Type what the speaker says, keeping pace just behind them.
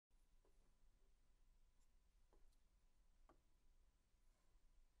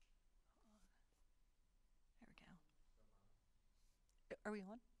Are we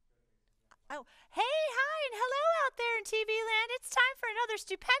on? Oh, hey, hi, and hello out there in TV land. It's time for another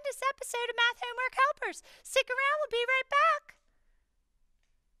stupendous episode of Math Homework Helpers. Stick around, we'll be right back.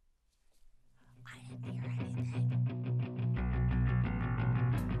 I didn't hear anything.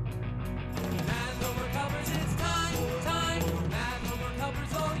 Math Homework Helpers, it's time. Math Homework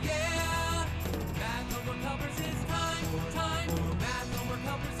Helpers, oh yeah. Math Homework Helpers, it's time. Math Homework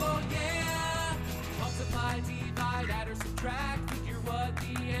Helpers, oh yeah. Multiply, divide, add or subtract. Figure what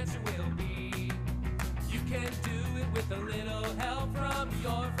the answer will be. You can do it with a little help from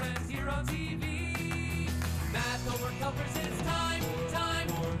your friends here on TV. Math Homework Helpers, it's time.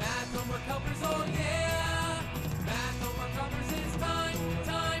 Math Homework Helpers, oh yeah. Math Homework Helpers, it's time.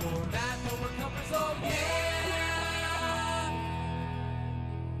 Math Homework Helpers, oh yeah.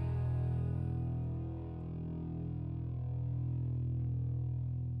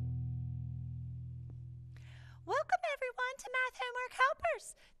 Welcome, everyone, to Math Homework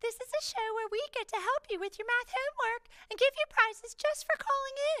Helpers. This is a show where we get to help you with your math homework and give you prizes just for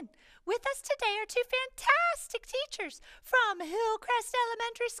calling in. With us today are two fantastic teachers from Hillcrest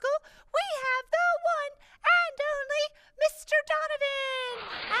Elementary School. We have the one and only Mr.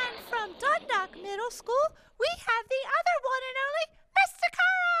 Donovan. And from Dundalk Middle School, we have the other one and only Mr.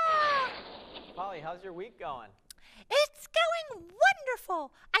 Carl. Polly, how's your week going? It's going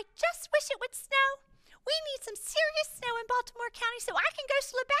wonderful. I just wish it would snow. We need some serious snow in Baltimore County so I can go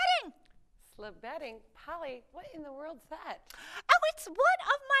sledding. Sledding? Polly, what in the world's that? Oh, it's one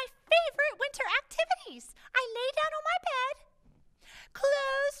of my favorite winter activities. I lay down on my bed,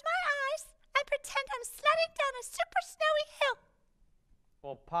 close my eyes, and pretend I'm sledding down a super snowy hill.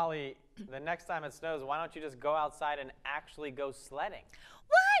 Well, Polly, the next time it snows, why don't you just go outside and actually go sledding?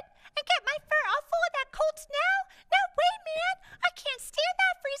 What? And get my fur all full of that cold snow? No way, man. I can't stand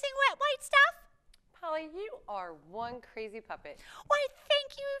that freezing wet white stuff. Polly, you are one crazy puppet. Why,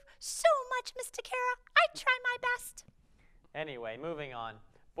 thank you so much, Mr. Kara. I try my best. Anyway, moving on.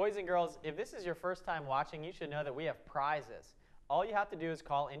 Boys and girls, if this is your first time watching, you should know that we have prizes. All you have to do is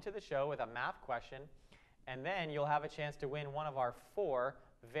call into the show with a math question, and then you'll have a chance to win one of our 4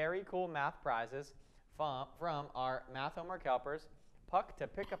 very cool math prizes from our Math Homework Helpers Puck to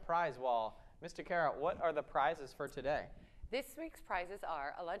Pick a Prize Wall. Mr. Kara, what are the prizes for today? This week's prizes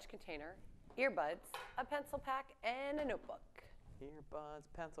are a lunch container, earbuds, a pencil pack, and a notebook. Earbuds,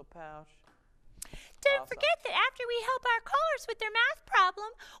 pencil pouch. Don't Awesome. forget that after we help our callers with their math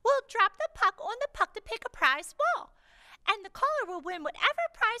problem, we'll drop the puck on the Puck to Pick a Prize wall. And the caller will win whatever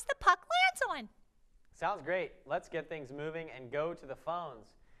prize the puck lands on. Sounds great. Let's get things moving and go to the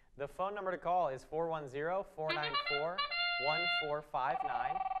phones. The phone number to call is 410-494-1459.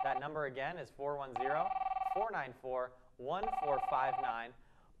 That number again is 410-494-1459.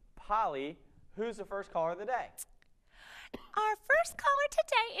 Polly, who's the first caller of the day? Our first caller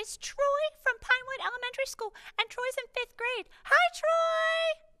today is Troy from Pinewood Elementary School, and Troy's in 5th grade. Hi,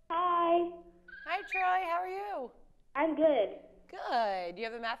 Troy! Hi, Hi, Troy. How are you? I'm good. Good. Do you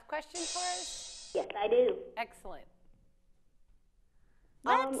have a math question for us? Yes, I do. Excellent.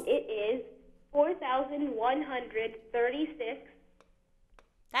 It is 4,136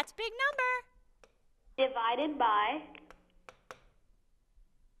 That's a big number. divided by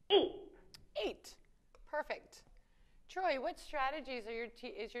 8. 8. Perfect. Troy, what strategies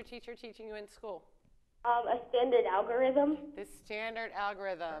is your teacher teaching you in school? A standard algorithm. The standard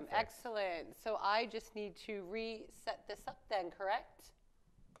algorithm. Perfect. Excellent. So I just need to reset this up then, correct?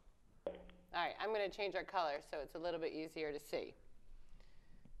 All right, I'm going to change our color so it's a little bit easier to see.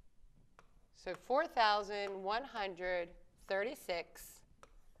 So 4,136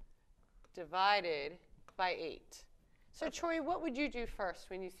 divided by 8. So Troy, what would you do first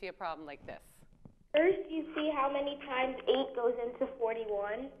when you see a problem like this? First, you see how many times 8 goes into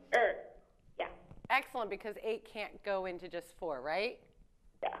 41. Yeah. Excellent, because 8 can't go into just 4, right?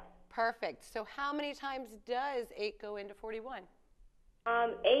 Yeah. Perfect. So how many times does 8 go into 41?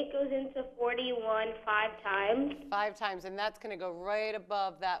 8 goes into 41 5 times. 5 times, and that's going to go right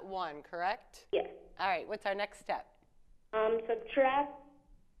above that 1, correct? Yes. All right, what's our next step? Subtract.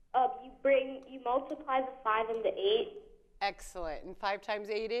 You multiply the 5 and the 8. Excellent. And 5 times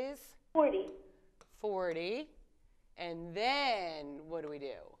 8 is? 40. 40. And then what do we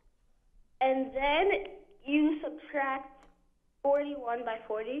do? And then you subtract 41 by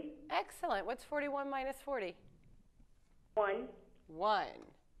 40. Excellent. What's 41 minus 40? 1. 1.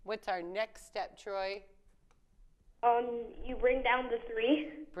 What's our next step, Troy? You bring down the 3.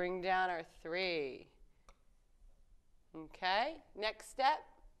 Bring down our 3. Okay. Next step?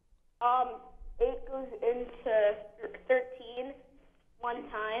 8 goes into 13 1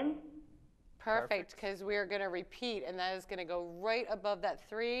 time. Perfect, because we're going to repeat, and that is going to go right above that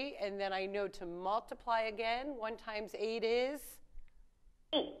 3. And then I know to multiply again. 1 times 8 is?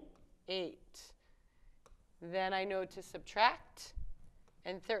 8. 8. Then I know to subtract.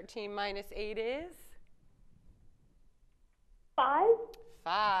 And 13 minus 8 is? 5.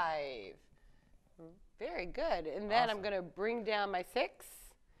 5. Very good. And then I'm Awesome. going to bring down my 6.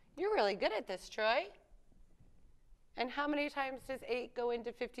 You're really good at this, Troy. And how many times does 8 go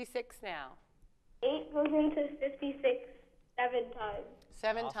into 56 now? 8 goes into 56 7 times.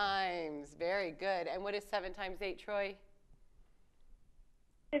 7 Awesome. times. Very good. And what is 7 times 8, Troy?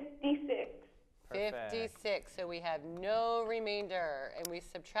 56. Perfect. 56. So we have no remainder. And we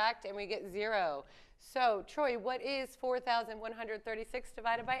subtract and we get 0. So, Troy, what is 4,136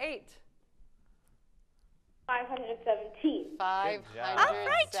 divided by 8? 517.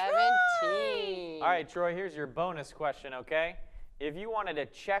 517. All right, Troy, here's your bonus question, okay? If you wanted to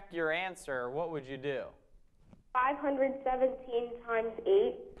check your answer, what would you do? 517 times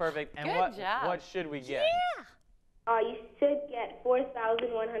 8. Perfect. And Good job. what should we get? Yeah. You should get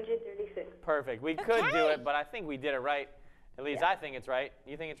 4,136. Perfect. We could do it, but I think we did it right. At least I think it's right.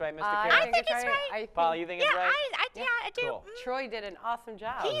 You think it's right, Mr. I Karen? think it's right. I think Paul, you think it's right? Yeah, I do. Cool. Troy did an awesome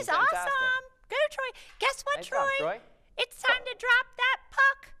job. He's fantastic. awesome. Go, Troy. Guess what, Nice job, Troy. It's time to drop that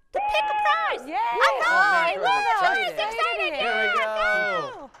puck to pick a prize. Yay! I Oh, know. man, Troy's Troy's excited. excited. Here we Yeah,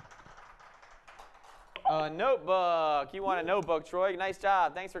 go. A notebook. You want a notebook, Troy. Nice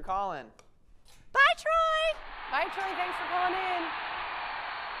job. Thanks for calling. Bye, Troy. Bye, Troy. Thanks for calling in.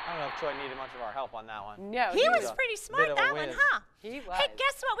 I don't know if Troy needed much of our help on that one. No, He was was a pretty bit smart, of a that one, whiz. huh? He was. Hey,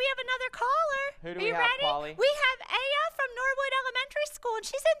 guess what? We have another caller. Who do Are we you have, ready? Polly? We have Aya from Norwood Elementary School, and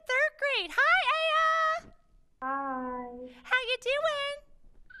she's in 3rd grade. Hi, Aya. Hi. How you doing?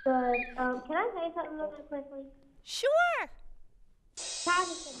 Good. Can I say something really quickly? Sure. Kind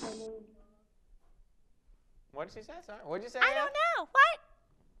of said my name. What did she say? Sorry. What did you say? I Aya? don't know. What?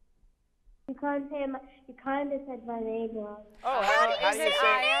 You kind of said my name wrong. Oh, How do you say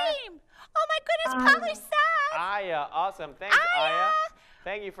your name? Oh, my goodness, Polly said. Aya, awesome. Thanks, Aya. Aya.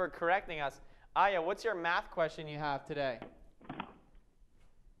 Thank you for correcting us. Aya, what's your math question you have today?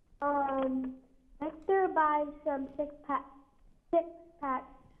 Hector buys some six packs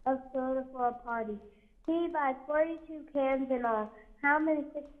of soda for a party. He buys 42 cans in all. How many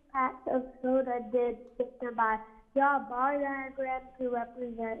 6-packs of soda did Victor buy? Draw a bar diagram to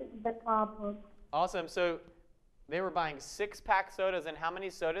represent the problem. Awesome. So they were buying 6-pack sodas, and how many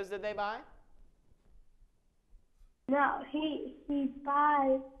sodas did they buy? No, he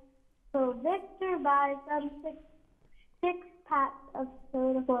buys. So Victor buys some six packs of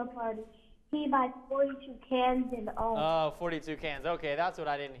soda for a party. He buys 42 cans in all. Oh, 42 cans. Okay, that's what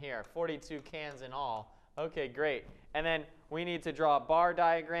I didn't hear. 42 cans in all. Okay, great. And then we need to draw a bar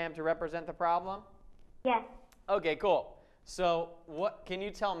diagram to represent the problem? Yes. Okay, cool. So can you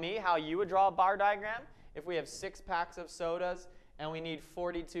tell me how you would draw a bar diagram? If we have 6 packs of sodas and we need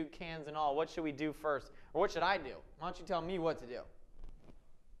 42 cans in all, what should we do first? Or what should I do? Why don't you tell me what to do?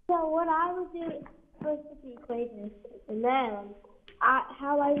 So what I would do is first with the equations, and then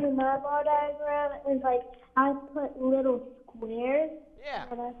how I do my bar diagram is like I put little squares. Yeah,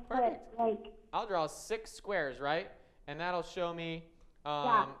 And I perfect. put like I'll draw 6 squares, right? And that'll show me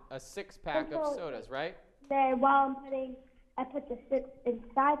Yeah. a 6-pack of So- sodas, right? then while I put the 6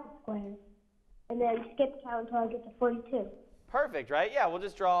 inside the squares, and then skip count until I get to 42. Perfect, right? Yeah, we'll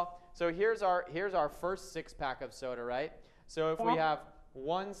just draw. So here's our first 6-pack of soda, right? So if we Yeah. have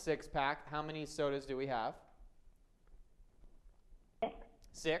one 6-pack, how many sodas do we have? 6.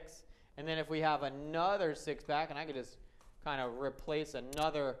 6. And then if we have another 6-pack, and I could just kind of replace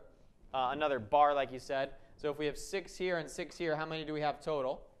another bar like you said. So if we have 6 here and 6 here, how many do we have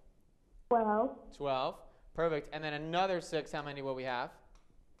total? 12. 12. Perfect. And then another 6, how many will we have?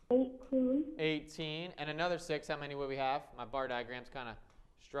 18. 18. And another 6, how many will we have? My bar diagram's kind of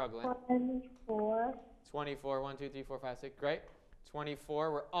struggling. 24. 24. 1, 2, 3, 4, 5, 6. Great.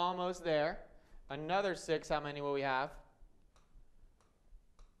 24. We're almost there. Another 6, how many will we have?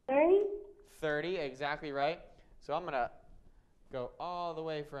 30. 30. Exactly right. So I'm going to go all the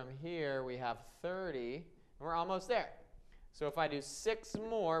way from here. We have 30. And we're almost there. So if I do 6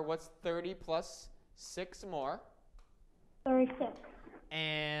 more, what's 30 plus 6 more? 36.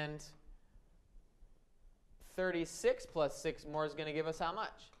 And 36 plus 6 more is going to give us how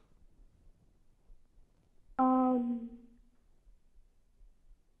much?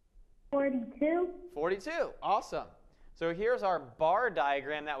 42. 42. Awesome. So here's our bar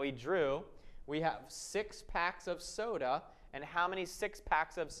diagram that we drew. We have 6 packs of soda. And how many 6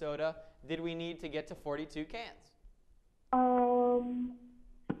 packs of soda did we need to get to 42 cans? Um,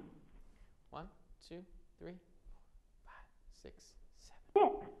 Wow, 2, 3, 4, 5, 6, 7.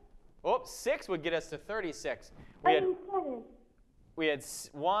 6. Oh, 6 would get us to 36. We had 37. We had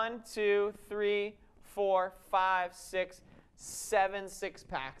 1, 2, 3, 4, 5, 6, 7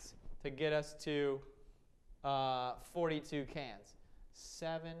 six-packs to get us to 42 cans.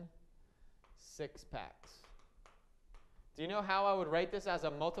 7 six-packs. Do you know how I would write this as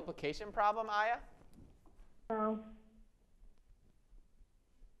a multiplication problem, Aya? No.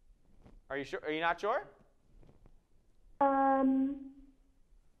 Are you sure? Are you not sure?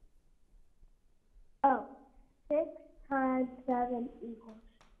 Oh, 6 times 7 equals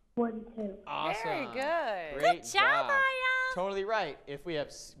 42. Awesome. Very good. Great Good job, Aya. Totally right. If we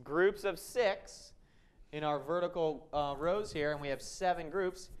have groups of 6 in our vertical rows here, and we have 7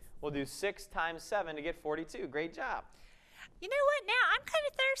 groups, we'll do 6 times 7 to get 42. Great job. You know what? Now I'm kind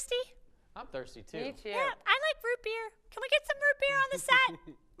of thirsty. I'm thirsty too. Me too. Yeah, I like root beer. Can we get some root beer on the set?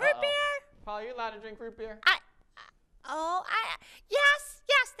 Root Uh-oh. beer? Paul, are you allowed to drink root beer?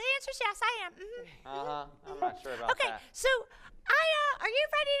 Yes. The answer's yes. I am. I'm not sure about Okay, that. so Aya, are you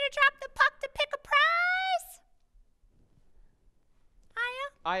ready to drop the puck to pick a prize? Aya?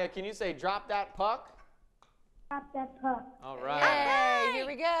 Aya, can you say drop that puck? Drop that puck. All right. Hey, here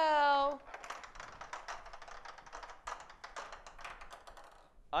we go.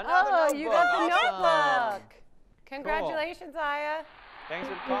 Another notebook. You got the Awesome. notebook. Congratulations, Aya. Thanks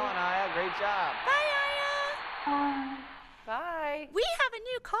for calling, Aya. Great job. Bye, Aya. Bye. We have a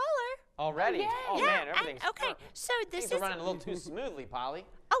new caller. Already? yay. Oh, yeah, man, everything's okay, so this things are is. running a little too smoothly, Polly.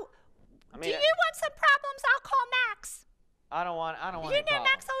 Oh, I do mean, you want some problems? I'll call Max. I don't want You any know problems.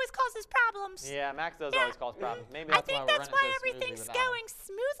 Max always causes problems. Yeah, Max does Yeah. always cause problems. Maybe I that's think why that's we're why running so smoothly everything's without him. going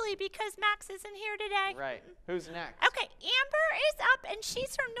smoothly because Max isn't here today. Right. Who's next? Okay, Amber is up and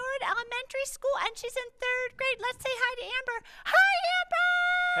she's from Norwood Elementary School and she's in 3rd grade. Let's say hi to Amber. Hi, Amber!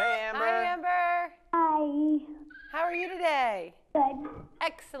 Hey, Amber. Hi, Amber. Hi. How are you today? Good.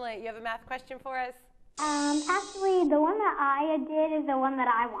 Excellent. You have a math question for us? Actually, the one that Aya did is the one that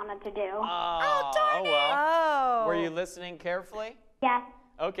I wanted to do. Oh, darn it. well. Oh. Were you listening carefully? Yes.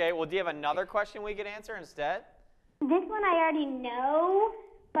 Okay, well, do you have another question we could answer instead? This one I already know,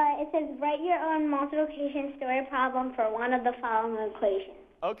 but it says write your own multiplication story problem for one of the following equations.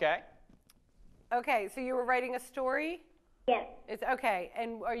 Okay. Okay, so you were writing a story? Yes. It's okay.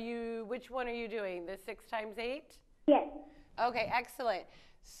 And which one are you doing? The 6 times 8? Yes. Okay, excellent.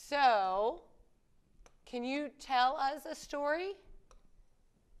 So, can you tell us a story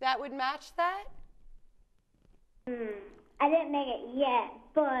that would match that? I didn't make it yet,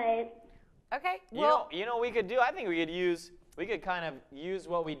 but Okay. You know what we could do? I think we could kind of use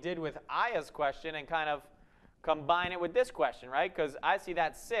what we did with Aya's question and kind of combine it with this question, right? Because I see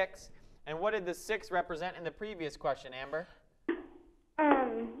that 6, and what did the 6 represent in the previous question, Amber?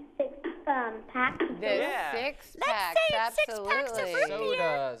 6 packs. The Yeah. 6 Let's packs, say it's 6 packs of absolutely. root beer.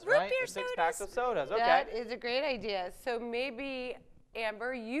 Sodas, Root right? beer The 6 sodas. packs of sodas. Okay. That is a great idea. So maybe,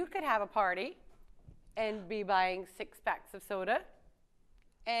 Amber, you could have a party and be buying 6 packs of soda.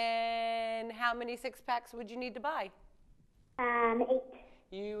 And how many 6 packs would you need to buy? 8.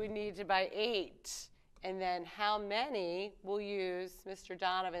 You would need to buy 8. And then how many, we'll use Mr.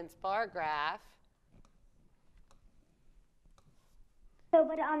 Donovan's bar graph. So,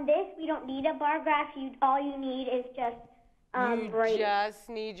 but on this, we don't need a bar graph. All you need is just You write. just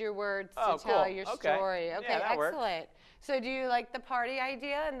need your words Oh, to tell cool. your Okay. story. Yeah, Okay, that works. excellent. So do you like the party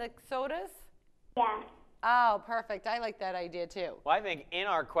idea and the sodas? Yeah. Oh, perfect. I like that idea too. Well, I think in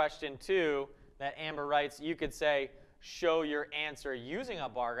our question, too, that Amber writes, you could say, show your answer using a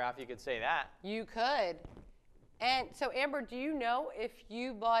bar graph. You could say that. You could. And so, Amber, do you know if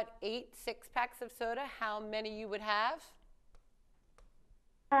you bought 8 6-packs of soda, how many you would have?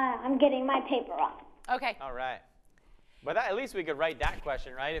 I'm getting my paper off. Okay. All right. But at least we could write that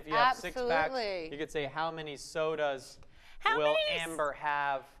question, right? If you have 6 packs, Absolutely. you could say, how many sodas How will many Amber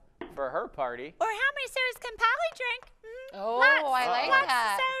have for her party? Or how many sodas can Polly drink? Oh, Lots, I like lots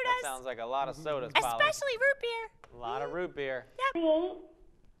that. of That sodas. sounds like a lot of sodas, Polly. Especially root beer. A lot of root beer. 48.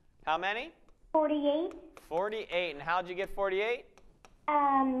 How many? 48. 48. And how'd you get 48?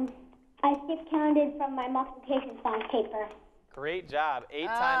 I skip counted from my multiplication song paper. Great job. 8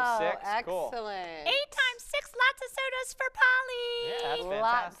 times 6. Cool. Excellent. 8 times 6, lots of sodas for Polly. Yeah, that's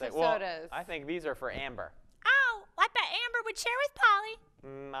Lots fantastic. of well, sodas. I think these are for Amber. Oh, I bet Amber would share with Polly.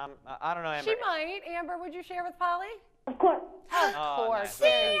 I don't know, Amber. She might. Amber, would you share with Polly? Of course. Of Oh, course. nice.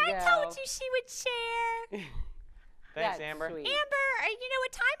 There you I go. told you she would share. Thanks, That's Amber. sweet. Amber, you know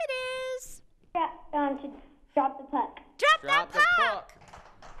what time it is? Yeah, to drop the puck. Drop Drop that the puck. puck.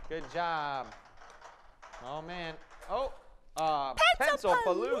 Good job. Oh, man. Oh, Pencil-palooza.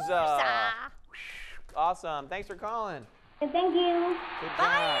 Pencil-palooza. Awesome. Thanks for calling. And thank you. Good Bye,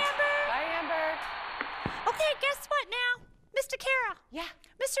 job. Amber. Bye, Amber. Okay, guess what now? Mr. Kara. Yeah.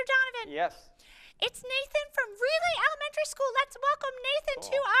 Mr. Donovan. Yes. It's Nathan from Relay Elementary School. Let's welcome Nathan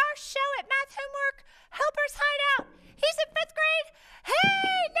to our show at Math Homework Helpers Hideout. He's in 5th grade.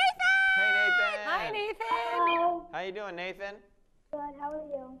 Hey, Nathan! Hey, Nathan. Hi, Nathan. Hello. How you doing, Nathan? Good. How are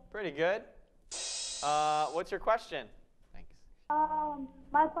you? Pretty good. What's your question? Thanks.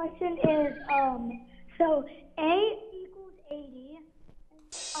 My question is, so A equals 80.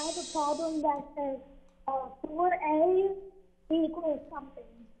 I have a problem that says 4A equals something.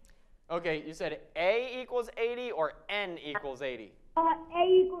 Okay, you said A equals 80 or N equals 80? A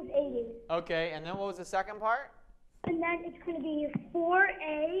equals 80. Okay, and then what was the second part? And then it's going to be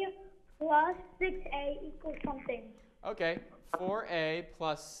 4A plus 6A equals something. Okay, 4A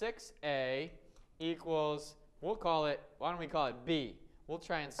plus 6A equals, we'll call it, why don't we call it B? We'll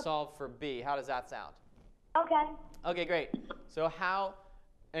try and solve for B. How does that sound? Okay. Okay, great. So how,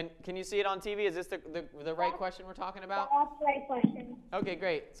 and can you see it on TV? Is this the right question we're talking about? That's the right question. Okay,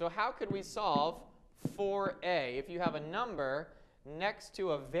 great. So how could we solve 4A? If you have a number next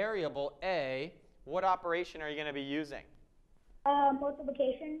to a variable A, what operation are you going to be using?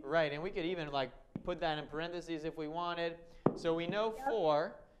 Multiplication. Right, and we could even like put that in parentheses if we wanted. So we know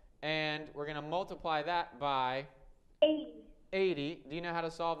 4, and we're going to multiply that by 80. 80. Do you know how to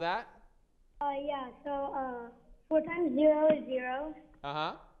solve that? Yeah, so 4 times 0 is 0.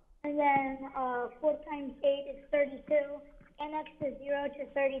 Uh-huh. And then 4 times 8 is 32. And that's the 0 to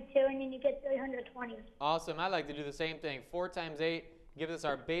 32, and then you get 320. Awesome. I like to do the same thing. 4 times 8 gives us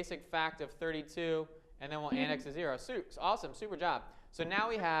our basic fact of 32, and then we'll annex a 0. Awesome. Super job. So now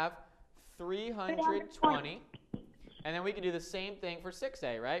we have 320, and then we can do the same thing for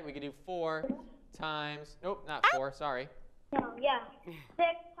 6A, right? We could do 4 times, nope, not 4, sorry. No, yeah. 6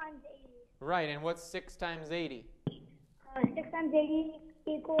 times 80. Right, and what's 6 times 80? 6 times 80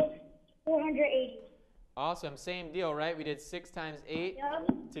 equals 480. Awesome. Same deal, right? We did 6 times 8 Yep.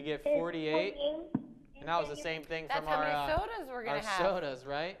 to get 48. And that was the same thing That's from how our, many sodas we're going our to have. sodas,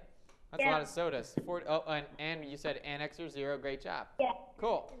 right? That's a Yeah. lot of sodas. And you said annex or 0. Great job. Yeah.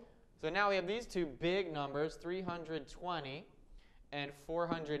 Cool. So now we have these two big numbers, 320 and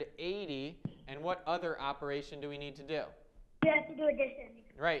 480. And what other operation do we need to do? You have to do addition.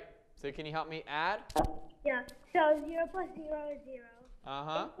 Right. So can you help me add? Yeah. So 0 plus 0 is 0.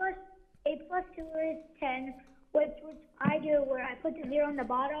 Uh-huh. 8 plus 2 is 10, which I do where I put the 0 on the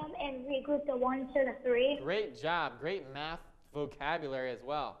bottom and regroup the 1 to the 3. Great job. Great math vocabulary as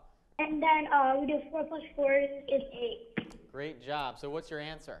well. And then we do 4 plus 4 is 8. Great job. So what's your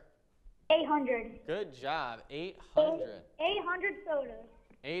answer? 800. Good job. 800. 800 sodas.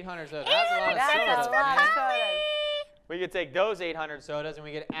 800 sodas. That's a lot of That's sodas, a lot man. of sodas. We could take those 800 sodas and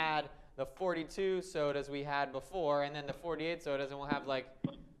we could add the 42 sodas we had before and then the 48 sodas, and we'll have like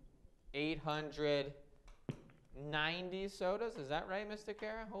 890 sodas. Is that right, Mr.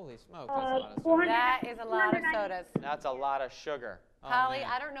 Kara? Holy smokes, that's a lot of sodas. That is a lot of sodas. That's a lot of sugar. Oh, Holly, man.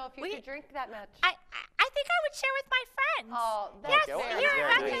 I don't know if you could drink that much. I think I would share with my friends. Oh, that's Yes, Okay, well, here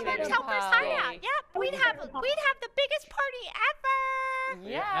that's at very Math nice Homework of you. Helpers Holly. Hideout. Yep, we'd have the biggest party ever.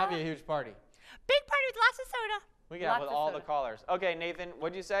 Yeah, that'd be a huge party. Big party with lots of soda. We could have Lots with of all soda. the callers. Okay, Nathan,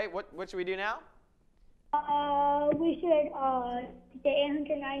 what'd you say? What should we do now? We should the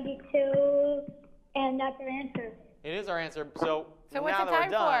 892, and that's our answer. It is our answer. So So what's now it that we're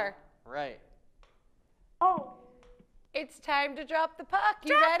time done, for? right? Oh, It's time to drop the puck.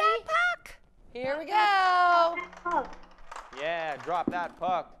 You Drop ready? that puck. Here we go. oh. Yeah, drop that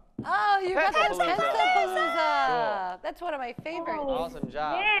puck. Oh, you got the Pencil-palooza. Pencil-palooza. That's one of my favorites. Oh. Awesome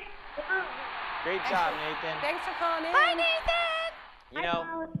job. Yeah. Wow. Great job, Nathan. Thanks for calling in. Bye, Nathan. You know,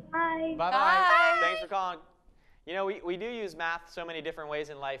 Bye. bye-bye. Bye. Thanks for calling. You know, we do use math so many different ways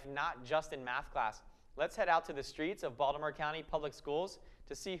in life, not just in math class. Let's head out to the streets of Baltimore County Public Schools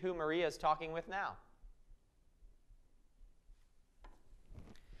to see who Maria is talking with now.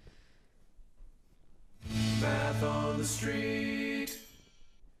 Math on the street.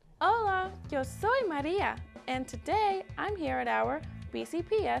 Hola, yo soy Maria, and today I'm here at our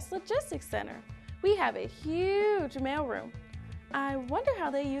BCPS Logistics Center. We have a huge mailroom. I wonder how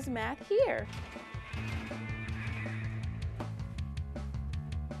they use math here.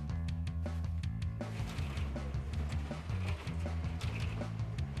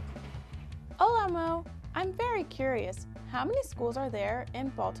 Hola, Mo. I'm very curious. How many schools are there in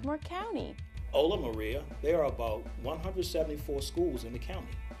Baltimore County? Hola, Maria. There are about 174 schools in the county.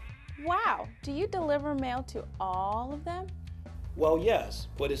 Wow, do you deliver mail to all of them? Well, yes,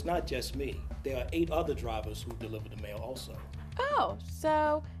 but it's not just me. There are 8 other drivers who deliver the mail also. Oh,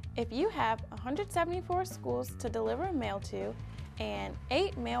 so If you have 174 schools to deliver mail to and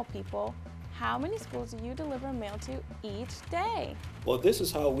 8 mail people, how many schools do you deliver mail to each day? Well, this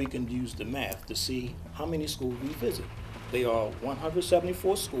is how we can use the math to see how many schools we visit. They are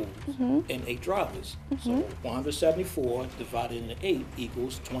 174 schools and 8 drivers. So 174 divided into 8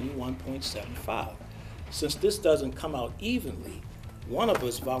 equals 21.75. Since this doesn't come out evenly, one of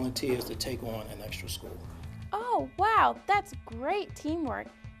us volunteers to take on an extra school. Oh, wow, that's great teamwork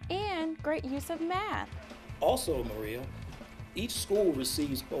and great use of math. Also, Maria, each school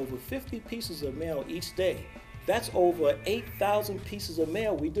receives over 50 pieces of mail each day. That's over 8,000 pieces of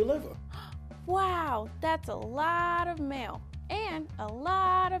mail we deliver. Wow, that's a lot of mail and a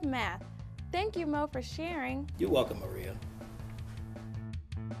lot of math. Thank you, Mo, for sharing. You're welcome, Maria.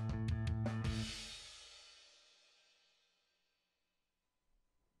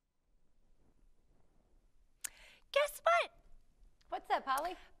 Guess what? What's that,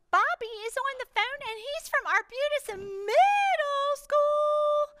 Polly? Bobby is on the phone, and he's from Arbutus Middle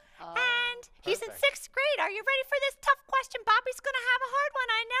School. And he's in perfect. 6th grade. Are you ready for this tough question? Bobby's going to have a hard one.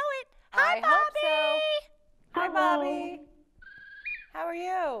 I know it. Hi, I hope Bobby. so. Hi, Hello. Bobby. How are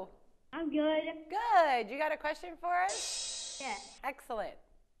you? I'm good. Good. You got a question for us? Yes. Excellent.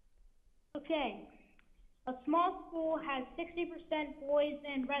 Okay. A small school has 60% boys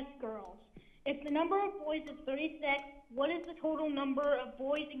and rest girls. If the number of boys is 36, what is the total number of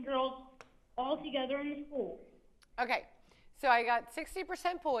boys and girls all together in the school? Okay. So I got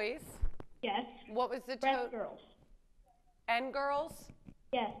 60% boys. Yes. What was the Rest total? girls. And girls?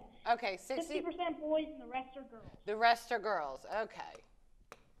 Yes. Okay, 60. 60% boys and the rest are girls. The rest are girls. Okay.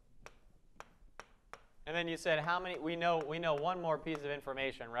 And then you said how many? We know one more piece of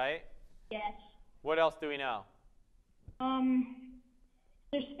information, right? Yes. What else do we know?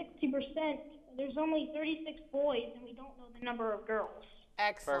 There's 60%. There's only 36 boys, and we don't know the number of girls.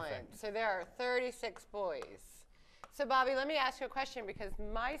 Excellent. Perfect. So there are 36 boys. So Bobby, let me ask you a question because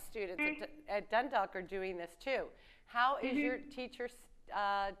my students at Dundalk are doing this too. How is your teacher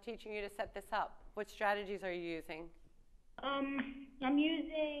teaching you to set this up? What strategies are you using? I'm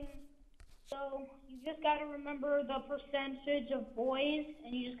using, so you just got to remember the percentage of boys,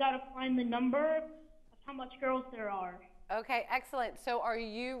 and you just got to find the number of how much girls there are. Okay, excellent. So are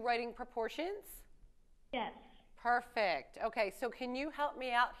you writing proportions? Yes. Perfect. Okay, so can you help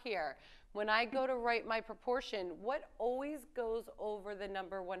me out here? When I go to write my proportion, what always goes over the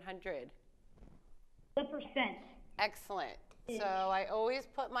number 100? The percent. Excellent. So I always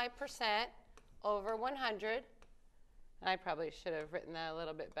put my percent over 100. I probably should have written that a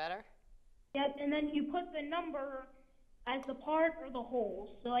little bit better. Yep, and then you put the number as the part or the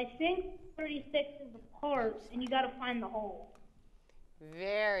whole. So I think 36 is the part, and you got to find the whole.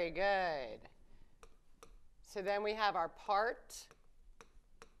 Very good. So then we have our part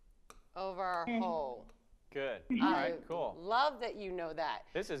over our whole. Good. All right, cool. Love that you know that.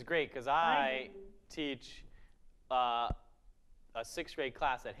 This is great because I teach a 6th grade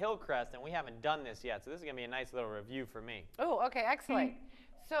class at Hillcrest, and we haven't done this yet. So this is going to be a nice little review for me. Oh, okay, excellent.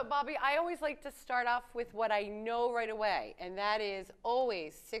 So Bobby, I always like to start off with what I know right away, and that is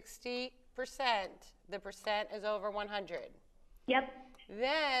always 60%. The percent is over 100. Yep.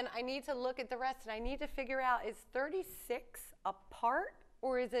 Then I need to look at the rest, and I need to figure out, is 36 a part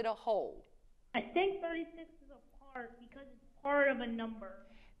or is it a whole? I think 36 is a part because it's part of a number.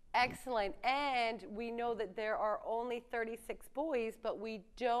 Excellent. And we know that there are only 36 boys, but we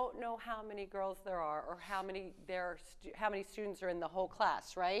don't know how many girls there are or how many students are in the whole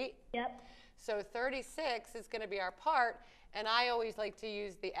class, right? Yep. So 36 is going to be our part, and I always like to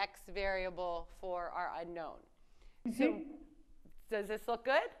use the x variable for our unknown. So does this look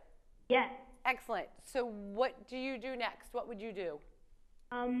good? Yes. Excellent. So what do you do next? What would you do?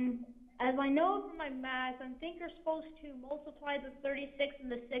 As I know from my math, I think you're supposed to multiply the 36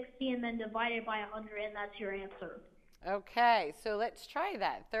 and the 60 and then divide it by 100, and that's your answer. Okay, so let's try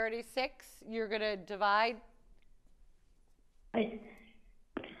that. 36, you're going to divide?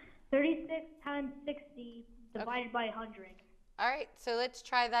 36 times 60 divided by 100. All right, so let's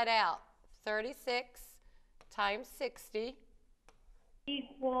try that out. 36 times 60.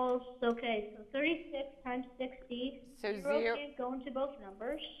 Equals, okay, so 36 times 60. So zero can't go into both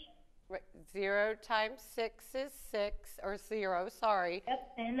numbers. Right, 0 times 6 is 6, or 0, sorry.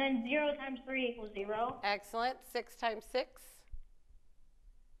 Yep, and then 0 times 3 equals 0. Excellent. 6 times 6.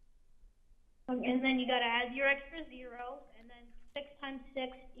 And then you got to add your extra 0, and then 6 times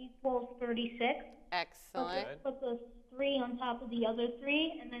 6 equals 36. Excellent. Okay, put the 3 on top of the other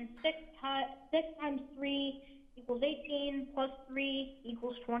 3, and then 6 times 3 equals 18, plus 3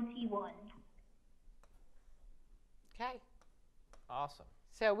 equals 21. Okay. Awesome.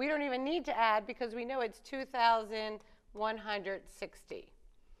 So we don't even need to add because we know it's 2,160.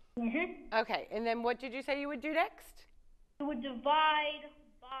 Mm-hmm. Okay, and then what did you say you would do next? You would divide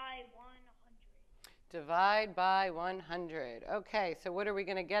by 100. Divide by 100. Okay, so what are we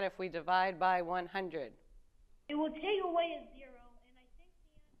going to get if we divide by 100? It will take away a 0, and I think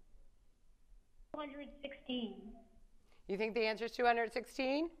the answer is 216. You think the answer is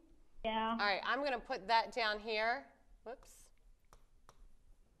 216? Yeah. All right, I'm going to put that down here. Whoops.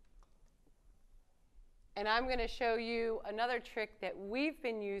 And I'm going to show you another trick that we've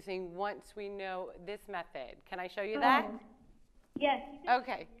been using once we know this method. Can I show you that? Yes.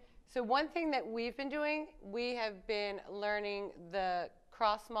 Okay. So one thing that we've been doing, we have been learning the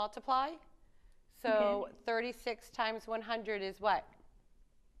cross multiply. So 36 times 100 is what?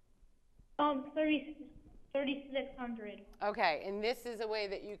 3,600. Okay, and this is a way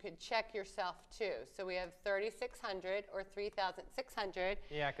that you could check yourself too. So we have 3,600 or 3,600.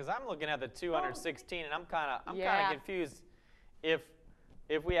 Yeah, because I'm looking at the 216, and I'm kind of Yeah. confused. If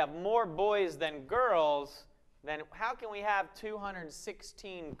we have more boys than girls, then how can we have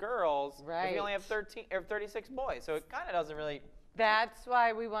 216 girls if Right. we only have 36 boys? So it kind of doesn't really. That's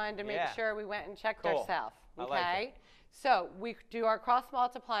why we wanted to make Yeah. sure we went and checked Cool. ourselves. I Okay. like it. So we do our cross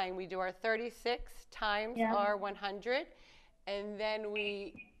multiplying. We do our 36 times our 100, and then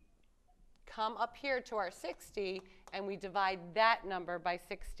we come up here to our 60, and we divide that number by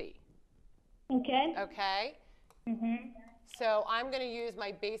 60. Okay. Okay. So I'm going to use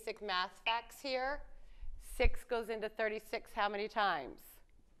my basic math facts here. 6 goes into 36 how many times?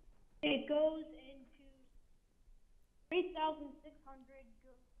 It goes into 3,600.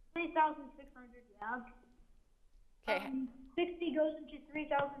 3,600. Yeah. Okay. 60 goes into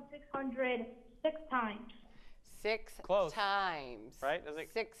 3,600 6 times. 6 Close. times. Right? Does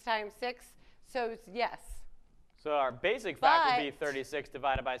it- 6 times 6. So yes. So our basic fact would be But- 36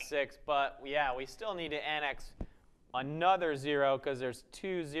 divided by 6, but yeah, we still need to annex another 0 because there's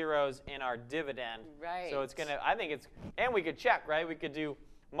 2 zeros in our dividend. Right. So it's going to, I think it's, and we could check, right? We could do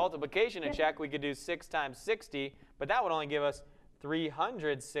multiplication to check. We could do 6 times 60, but that would only give us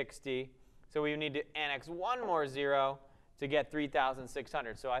 360. So we need to annex one more 0 to get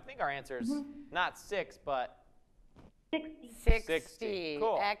 3,600. So I think our answer is not 6, but 60. 60.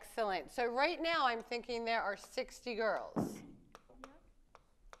 Cool. Excellent. So right now I'm thinking there are 60 girls.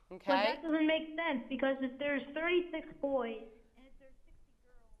 But Okay. that doesn't make sense because if there's 36 boys and if there's 60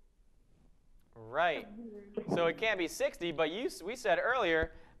 girls. right. So it can't be 60, but we said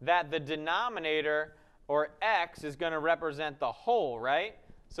earlier that the denominator, or x, is going to represent the whole, right?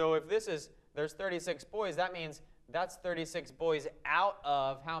 So if there's 36 boys, that means that's 36 boys out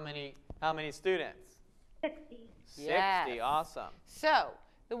of how many students? 60. 60. Yes. Awesome. So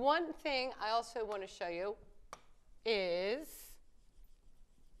the one thing I also want to show you is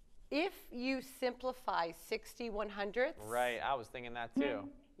if you simplify 60 100ths. Right. I was thinking that too.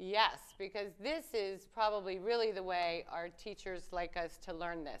 Yes, because this is probably really the way our teachers like us to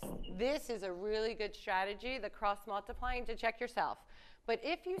learn this. This is a really good strategy, the cross multiplying, to check yourself. But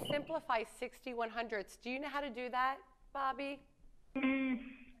if you simplify 60 100ths, do you know how to do that, Bobby?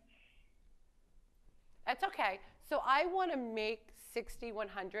 That's okay. So I want to make 60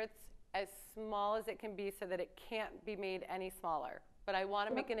 100ths as small as it can be so that it can't be made any smaller. But I want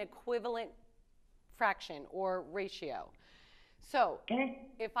to make an equivalent fraction or ratio. So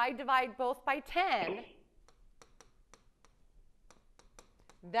if I divide both by 10,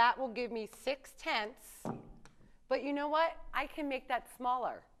 that will give me 6/10. But you know what? I can make that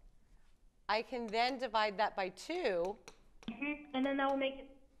smaller. I can then divide that by 2. And then that will make it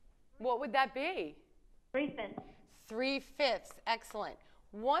What would that be? 3/5. 3/5. Excellent.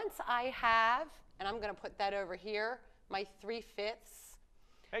 Once I have, and I'm going to put that over here, my 3/5,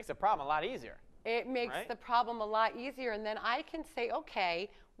 Makes the problem a lot easier. it makes Right? the problem a lot easier. And then I can say,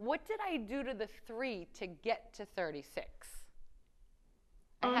 okay, what did I do to the 3 to get to 36?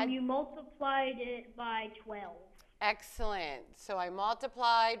 You multiplied it by 12. Excellent. So I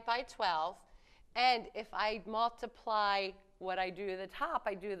multiplied by 12. And if I multiply what I do to the top,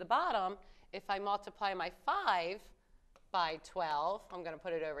 I do to the bottom. If I multiply my 5 by 12, I'm going to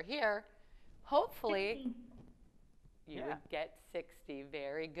put it over here, hopefully you would get 60.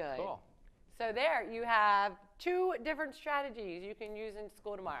 Very good. Cool. So there you have 2 different strategies you can use in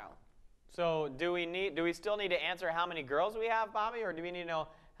school tomorrow. So do we still need to answer how many girls we have, Bobby, or do we need to know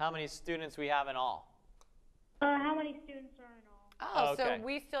how many students we have in all? How many students are in all? Oh, Okay. so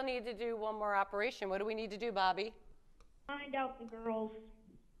we still need to do one more operation. What do we need to do, Bobby? Find out the girls.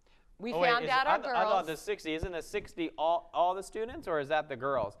 We Oh, wait, found out our I thought girls. the 60, isn't the 60 all the students, or is that the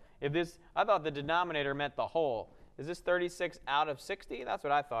girls? I thought the denominator meant the whole. Is this 36 out of 60? That's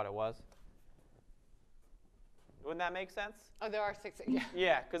what I thought it was. Wouldn't that make sense? Oh, there are 6. Yeah.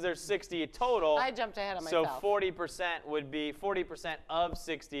 Yeah, because there's 60 total. I jumped ahead of So myself. 40% would be 40% of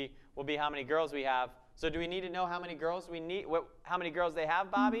 60 will be how many girls we have. So do we need to know how many girls we need? How many girls they have,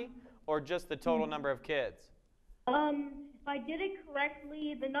 Bobby, or just the total number of kids? If I did it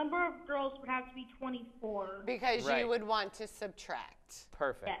correctly, the number of girls would have to be 24. Because Right. you would want to subtract.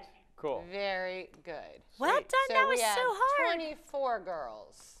 Perfect. Yes. Cool. Very good. Well done. So That we was have so hard. 24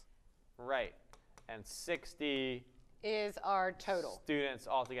 girls Right. And 60 is our total. students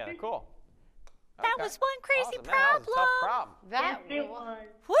altogether. Cool. That Okay. was one crazy Awesome. Man, that was a tough problem. That Yes, it was.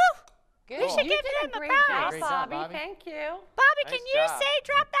 Woo! Good. We should You give did him a a great prize. job, Great job, Bobby. Bobby. Thank you. Bobby, Nice can you job. say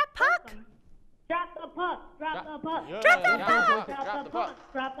drop that puck? Drop the puck. Drop the puck. Yeah, Drop the drop puck. the Drop the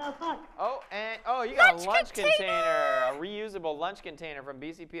puck. Drop the puck. Oh, and you got Lunch a lunch container. container, a reusable lunch container from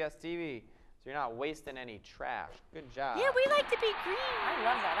BCPS-TV. So you're not wasting any trash. Good job. Yeah, we like to be green. I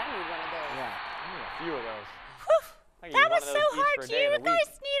love that. I need one of those. Yeah, I need a few of those. Whew. I can That eat one was of so those each hard. per Do day you of the week.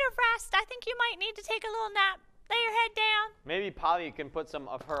 guys need a rest? I think you might need to take a little nap. Lay your head down. Maybe Polly can put some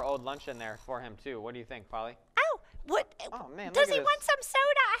of her old lunch in there for him too. What do you think, Polly? Oh, what? Oh man, Does look he at want this. some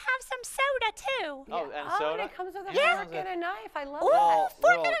soda? I have some soda too. Oh, and Oh, soda. and it comes with a Yeah. fork and a knife. I love Ooh. that. fork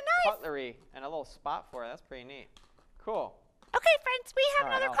little and a knife. cutlery and a little spot for it. That's pretty neat. Cool. Okay, friends, we have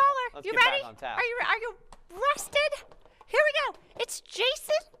All right, another I'll- caller. let's You get back ready? on task. Are you rested? Here we go. It's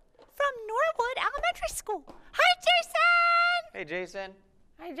Jason from Norwood Elementary School. Hi, Jason. Hey, Jason.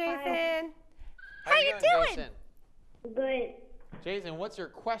 Hi, Jason. How you doing? Jason? Good. Jason, what's your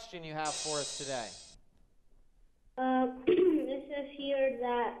question you have for us today? It says here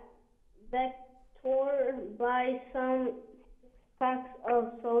that Vector buys some packs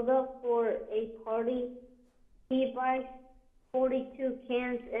of soda for a party. He buys 42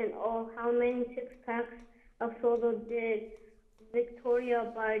 cans in all. How many 6-packs of soda did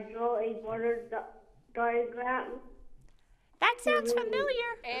Victoria buy? Draw a border diagram. That sounds familiar.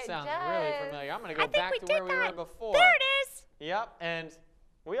 That It sounds does. really familiar. I'm going to I go think back we to did where we that. were before. There it is. Yep, and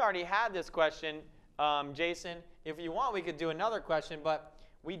we already had this question, Jason. If you want, we could do another question, but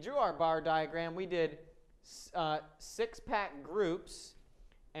we drew our bar diagram. We did 6-pack groups,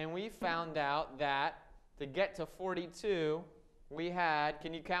 and we found out that to get to 42, we had,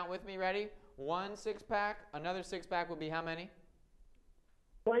 can you count with me, ready? 1 6-pack, another 6-pack would be how many?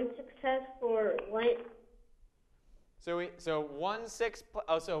 1 success for one. So 1 6,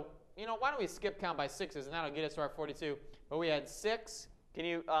 so, you know, why don't we skip count by 6s, and that'll get us to our 42. But we had 6, can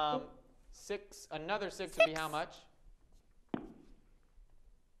you, 6, another 6 would be how much?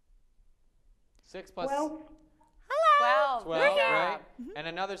 6 plus 12. Hello. 12. 12, Yeah. right? And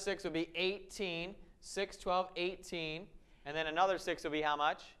another 6 would be 18. 6, 12, 18. And then another 6 would be how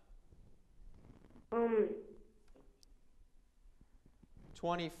much?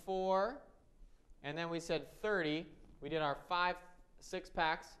 24. And then we said 30. We did our 5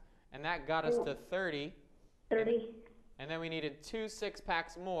 6-packs, and that got us to 30. 30. And then we needed 2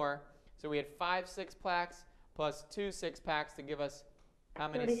 6-packs more. So we had 5 6-packs plus 2 6-packs to give us how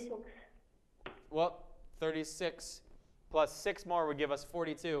many? 36. Well, 36 plus 6 more would give us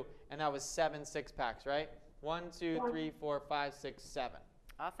 42, and that was 7 6-packs, right? 1, 2, 3, 4, 5, 6, 7.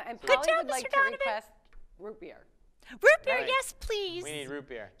 Awesome. And Good Polly job, would Mr. like to Donovan. request root beer. Root beer, Right. yes, please. We need root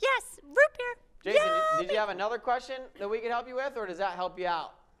beer. Yes, root beer. Jason, did Yummy. you have another question that we could help you with, or does that help you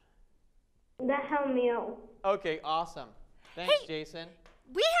out? That helped me out. Okay, awesome. Thanks, Hey. Jason.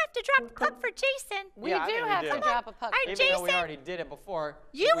 We have to drop a puck for Jason. We Yeah, I do think we have do. to Come drop a puck. All right, Even though we Jason, already did it before,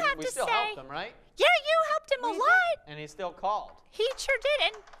 you we, have we to still say- helped him, right? Yeah, you helped him a We did. lot. And he still called. He sure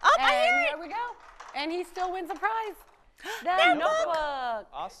did. And oh, I And hear here it. we go. And he still wins a prize. The That notebook.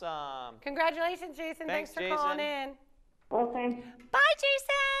 Awesome. Congratulations, Jason. Thanks, for calling Jason. in. Okay. Bye,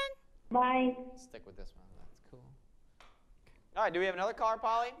 Jason. Bye. Stick with this one. That's cool. All right, do we have another caller,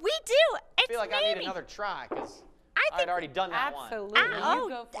 Polly? We do. It's I feel like I Mamie. need another try, because I I'd think already done that one. Absolutely. You Oh,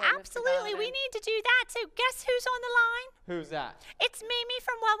 go for it, Mr. absolutely. We Donovan. need to do that. So guess who's on the line? Who's that? It's Mamie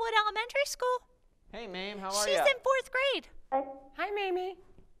from Wellwood Elementary School. Hey, Mame, how are She's you? in 4th grade. Hi, Mamie.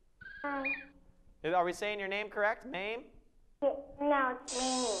 Are we saying your name correct? Mame? No,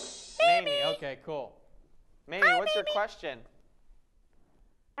 it's me. Mamie. Okay, cool. Mamie, Hi, what's your Mamie. question?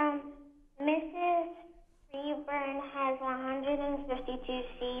 Mrs. Freeburn has 152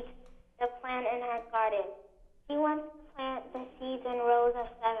 seeds to plant in her garden. She wants to plant the seeds in rows of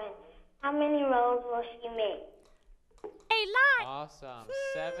 7. How many rows will she make? A lot. Awesome.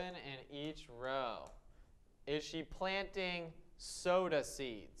 7 in each row. Is she planting soda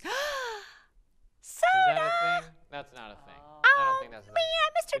seeds? Is that Soda. a thing? That's not a thing. Oh, think that's the thing.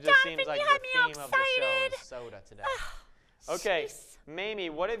 man, Mr. It just Donovan, seems like you had the me all theme of the show excited. is soda today. Okay, Jeez. Mamie,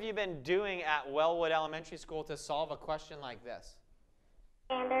 what have you been doing at Wellwood Elementary School to solve a question like this?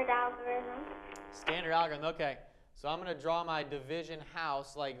 Standard algorithm. Standard algorithm, okay. So I'm going to draw my division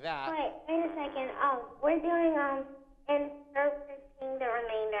house like that. Wait a second. We're doing interpreting the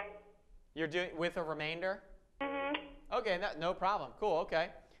remainder. You're doing with a remainder? Mhm. Okay, no problem. Cool, okay.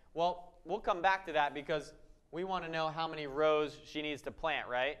 Well, we'll come back to that because we want to know how many rows she needs to plant,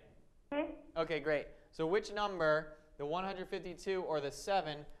 right? Mhm. Okay, great. So which number, the 152 or the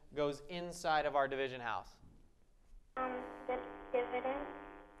 7, goes inside of our division house? The dividend.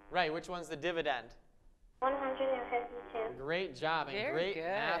 Right, which one's the dividend? 152. Great job and Very great good.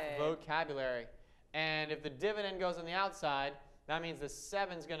 math vocabulary. And if the dividend goes on the outside, that means the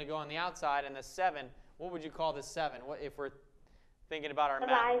 7's going to go on the outside, and the 7, what would you call the 7? What if we're thinking about our math?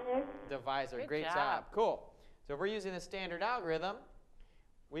 Divisor. Divisor. Good Great job. job. Cool. So if we're using the standard algorithm,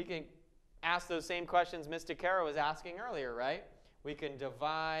 we can ask those same questions Mr. Caro was asking earlier, right? We can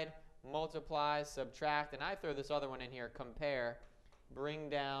divide, multiply, subtract, and I throw this other one in here, compare, bring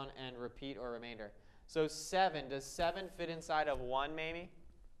down, and repeat or remainder. So 7, does 7 fit inside of 1, Mamie?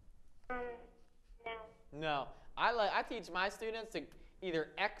 No. No. I teach my students to either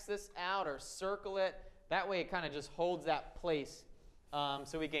X this out or circle it. That way it kind of just holds that place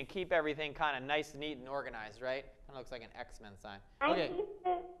so we can keep everything kind of nice, neat, and organized, right? Kind of looks like an X-Men sign. My Okay.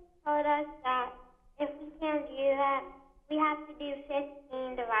 teacher told us that if we can't do that, we have to do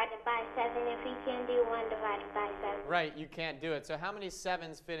 15 divided by 7 if we can do 1 divided by 7. Right, you can't do it. So how many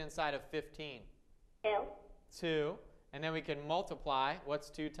 7s fit inside of 15? 2. 2. And then we can multiply. What's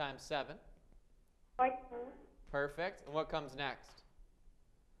 2 times 7? 14. Perfect. And what comes next?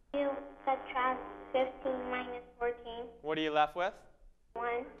 You subtract 15 minus 14. What are you left with?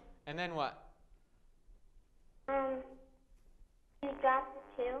 1. And then what? You drop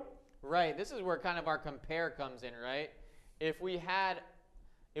the 2. Right. This is where kind of our compare comes in, right? If we had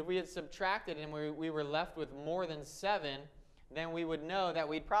subtracted and we were left with more than 7, then we would know that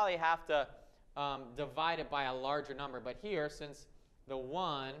we'd probably have to divide it by a larger number. But here, since the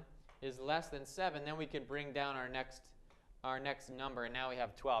 1 is less than 7, then we could bring down our next number, and now we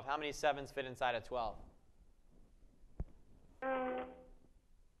have 12. How many 7s fit inside of 12? Um,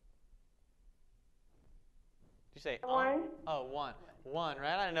 Did you say 1. Oh, 1. 1,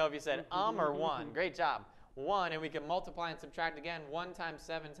 right? I don't know if you said or 1. Great job. 1, and we can multiply and subtract again. 1 times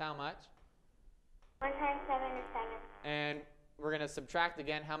 7 is how much? 1 times 7 is 7. And we're going to subtract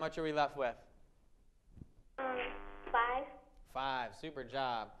again. How much are we left with? 5. 5. Super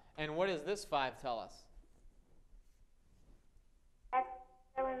job. And what does this 5 tell us? That's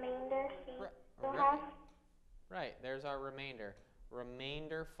the remainder. See, we'll Right. have Right, there's our remainder.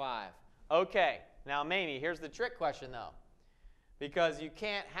 Remainder 5. Okay, now Mamie, here's the trick question though. Because you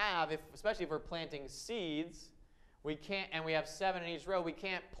can't have, especially if we're planting seeds, and we have 7 in each row, we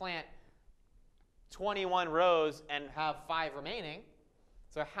can't plant 21 rows and have 5 remaining.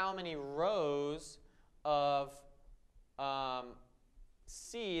 So how many rows of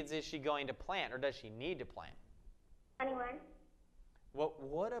seeds is she going to plant, or does she need to plant? 21.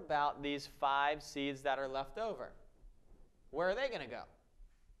 What about these 5 seeds that are left over? Where are they going to go?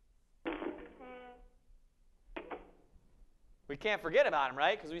 We can't forget about them,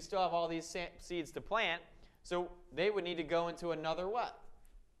 right? Because we still have all these seeds to plant. So they would need to go into another what?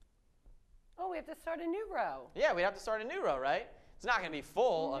 Oh, we have to start a new row. Yeah, we'd have to start a new row, right? It's not going to be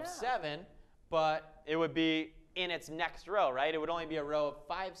full of 7, but it would be in its next row, right? It would only be a row of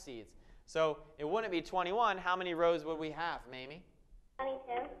 5 seeds. So it wouldn't be 21. How many rows would we have, Mamie?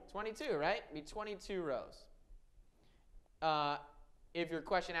 22. 22, right? It'd be 22 rows. If your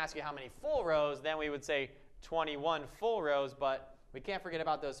question asks you how many full rows, then we would say 21 full rows, but we can't forget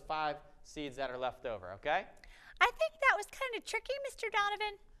about those 5 seeds that are left over, okay? I think that was kind of tricky, Mr.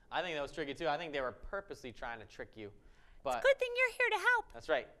 Donovan. I think that was tricky too. I think they were purposely trying to trick you. But Good thing you're here to help. that's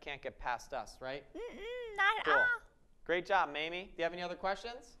right. Can't get past us, right? Not at Cool. all. Great job, Mamie. Do you have any other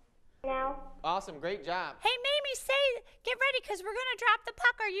questions? No. Awesome. Great job. Hey, Mamie, get ready because we're going to drop the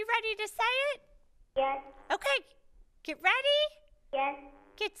puck. Are you ready to say it? Yes. Okay, get ready, Yes.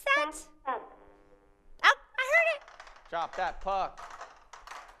 get set. Up. Oh, I heard it. Drop that puck.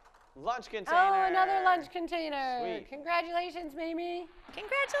 Lunch container. Oh, another lunch container. Sweet. Congratulations, Mamie.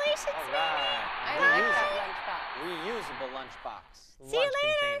 Congratulations, All Mamie. right. I like that lunchbox. Reusable lunchbox. See you Lunch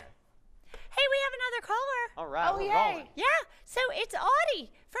later. container. Hey, we have another caller. All right. Oh, we're yay. rolling. Yeah, so it's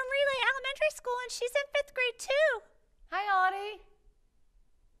Audie from Relay Elementary School, and she's in 5th grade too. Hi, Audie.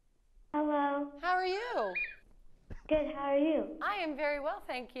 Hello. How are you? Good. How are you? I am very well,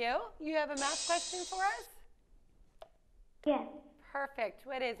 thank you. You have a math question for us? Yes. Perfect.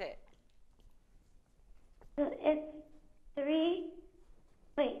 What is it? So if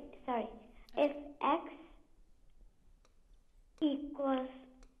if x equals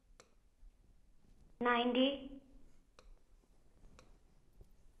 90,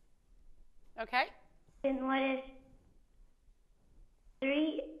 Okay. then what is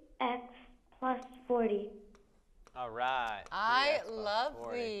 3x plus 40? All right. I 3x plus love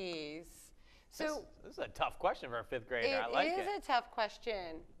 40. these. So This is a tough question for a fifth grader. I it like is it. a tough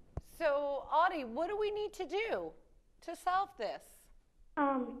question. So Audie, what do we need to do to solve this?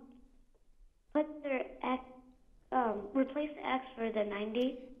 Put the x, replace the x for the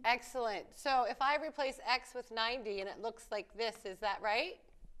 90. Excellent. So if I replace x with 90 and it looks like this, is that right?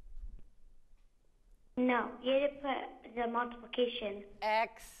 No, you had to put the multiplication.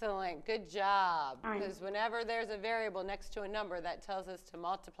 Excellent. Good job. Fine. Because whenever there's a variable next to a number, that tells us to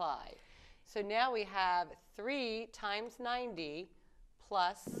multiply. So now we have 3 times 90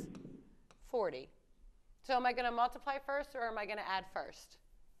 plus 40. So am I going to multiply first or am I going to add first?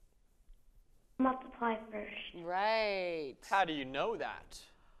 Multiply first. Right. How do you know that,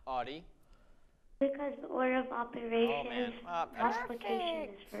 Audie? Because the order of operations, multiplication is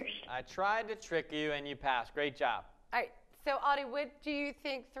Perfect. first. I tried to trick you and you passed. Great job. All right. So Audie, what do you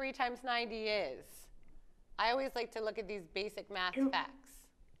think 3 times 90 is? I always like to look at these basic math facts.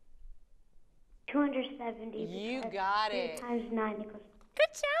 270. You because got 3 it. times 9 equals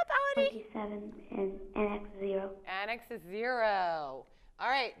Good job, Audie. 27, and x is 0. And x is 0. All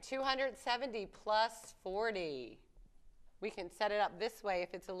right, 270 plus 40. We can set it up this way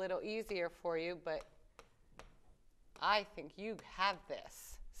if it's a little easier for you, but I think you have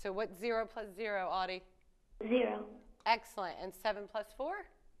this. So what's 0 plus 0, Audie? 0. Excellent. And 7 plus 4?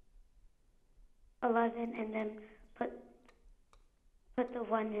 11, and then put the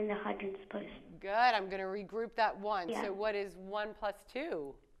 1 in the hundreds place. Good. I'm going to regroup that 1. Yeah. So what is 1 plus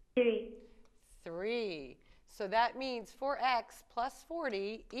 2? 3. 3. So that means 4x plus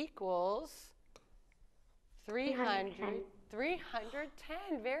 40 equals 300.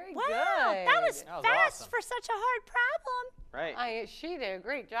 310. Very Wow, good. that was That was fast awesome. for such a hard problem. Right. She did a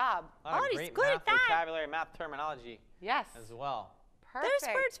great job. A lot of Audie's great good math at that. vocabulary, math terminology Yes. as well. Perfect.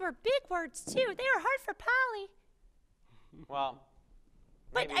 Those words were big words, too. They were hard for Polly. Well,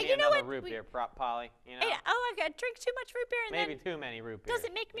 But, maybe you know another what? root beer, Polly. You know, Hey, I've got to drink too much root beer, and maybe then too many root beers. does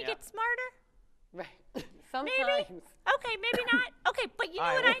it make me Yeah. get smarter? Right. Sometimes. Maybe. Okay, maybe not. Okay, but you know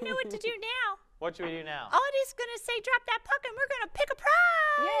All what? right. I know what to do now. What should we do now? Audie's going to say drop that puck, and we're going to pick a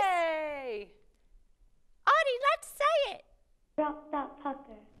prize. Yay! Audie, let's say it. Drop that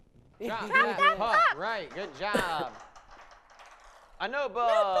pucker. Drop that that puck. puck. Right. Good job. A notebook.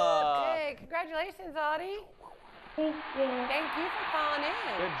 Hey, congratulations, Audie. Thank you. Thank you for calling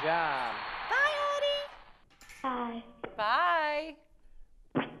in. Good job. Bye, Audie. Bye. Bye.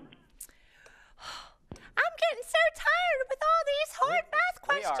 I'm getting so tired with all these hard math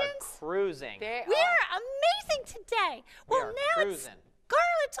We are questions. cruising. We are amazing today. Well, are now cruising. it's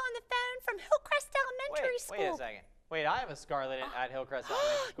Scarlett's on the phone from Hillcrest Elementary School. Wait a second. Wait, I have a Scarlett at Hillcrest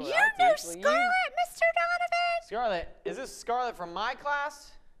Elementary School. You that I know teach. Scarlett, Mr. Donovan? Scarlett, is this Scarlett from my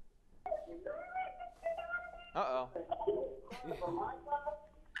class? Uh-oh.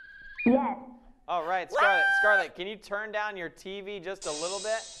 Yes. All right, Scarlett. Scarlett, can you turn down your TV just a little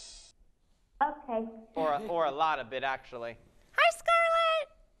bit? Okay. Or a lot of bit, actually. Hi, Scarlett.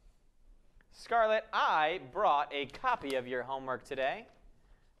 Scarlett, I brought a copy of your homework today.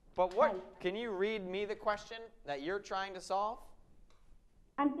 But can you read me the question that you're trying to solve?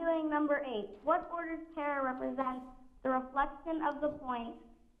 I'm doing number 8. What ordered pair represents the reflection of the point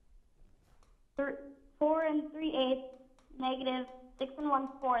 4 3/8, negative 6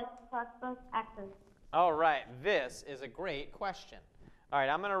 1/4 plus both x's? All right, this is a great question. All right,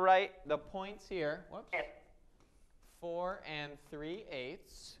 I'm going to write the points here. Whoops. 4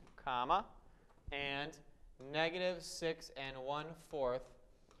 3/8, comma, and negative 6 1/4.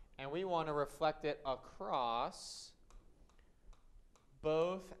 And we want to reflect it across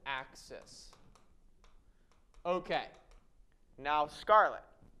both axes. Okay. Now, Scarlett,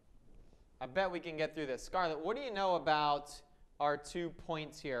 I bet we can get through this. Scarlett, what do you know about our 2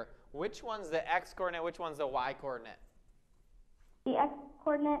 points here? Which one's the x-coordinate, which one's the y-coordinate? The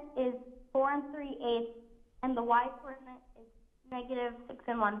x-coordinate is 4 3/8, and the y-coordinate is negative 6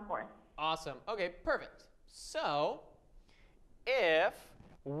 1/4. Awesome. Okay, perfect. So, if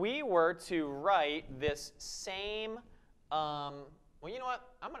we were to write this same, well, you know what?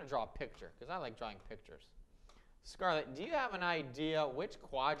 I'm going to draw a picture because I like drawing pictures. Scarlett, do you have an idea which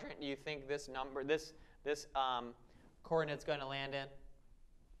quadrant do you think this number, this coordinate's going to land in?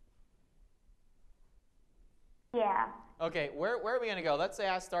 Yeah. Okay, where are we going to go? Let's say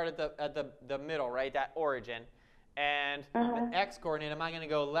I start at the middle, right, that origin. And the x-coordinate, am I going to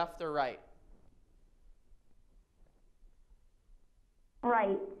go left or right?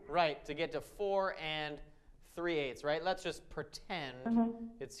 Right. Right, to get to 4 and 3/8, right? Let's just pretend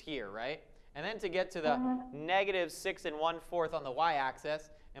it's here, right? And then to get to the negative 6 1/4 on the y-axis,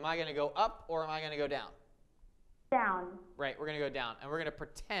 am I going to go up or am I going to go down? Down. Right, we're going to go down. And we're going to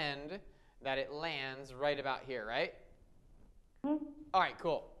pretend that it lands right about here, right? All right,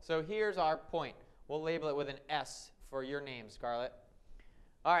 cool. So here's our point. We'll label it with an S for your name, Scarlett.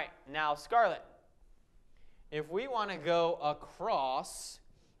 All right, now, Scarlett, if we want to go across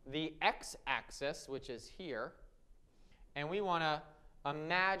the x-axis, which is here, and we want to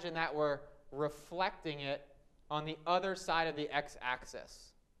imagine that we're reflecting it on the other side of the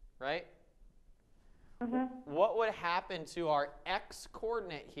x-axis, right? What would happen to our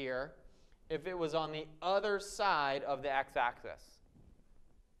x-coordinate here if it was on the other side of the x-axis?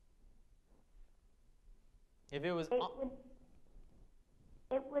 If it was It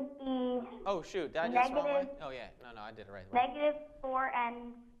would be oh, shoot. Did I do this wrong way? Oh, yeah. No, I did it right. negative 4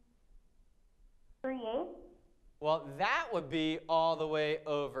 and 3/8. Well, that would be all the way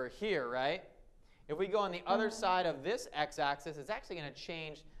over here, right? If we go on the other side of this x-axis, it's actually going to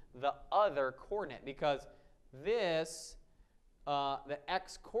change the other coordinate because this, the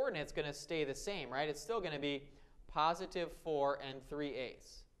x-coordinate is going to stay the same, right? It's still going to be positive 4 and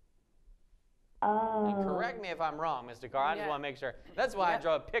 3/8. And correct me if I'm wrong, Mr. Carr. I just want to make sure. That's why I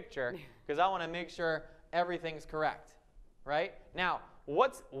draw a picture, because I want to make sure everything's correct, right? Now,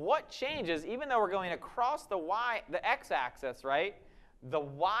 what changes, even though we're going across the x-axis, right? The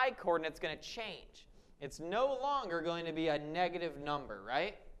y-coordinate's going to change. It's no longer going to be a negative number,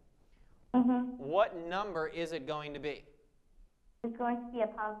 right? What number is it going to be? It's going to be a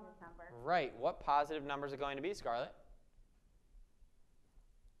positive number. Right. What positive number is it going to be, Scarlett?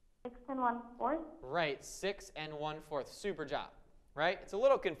 6 1/4. Right, 6 1/4. Super job, right? It's a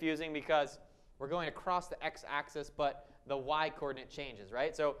little confusing because we're going across the x-axis, but the y-coordinate changes,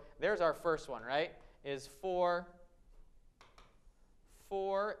 right? So there's our first one, right? Is 4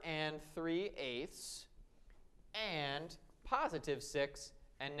 and 3/8 and positive 6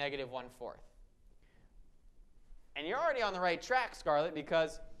 and negative 1/4. And you're already on the right track, Scarlett,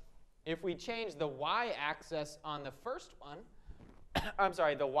 because if we change the y-axis on the first one, I'm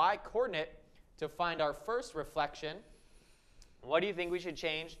sorry, the y-coordinate to find our first reflection, what do you think we should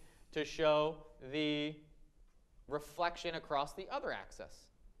change to show the reflection across the other axis?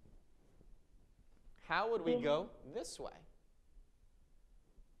 How would we go this way?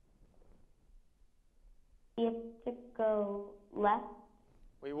 You have to go left.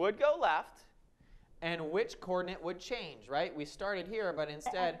 We would go left, and which coordinate would change, right? We started here, but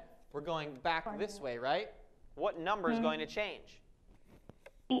instead we're going back this way, right? What number is going to change?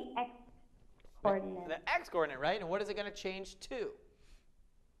 The x-coordinate. The x-coordinate, right? And what is it going to change to?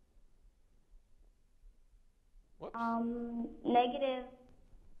 Whoops. Negative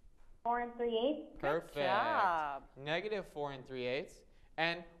 4 and 3/8. Perfect. Good job. Negative 4 and 3/8.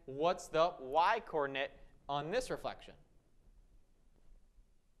 And what's the y-coordinate on this reflection?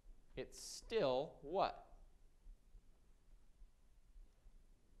 It's still what?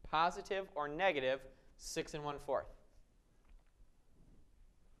 Positive or negative 6 1/4?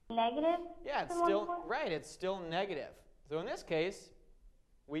 Negative? Yeah, it's still right. It's still negative. So in this case,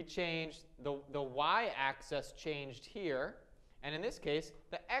 we changed the y-axis changed here, and in this case,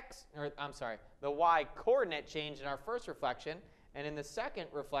 the y-coordinate changed in our first reflection, and in the second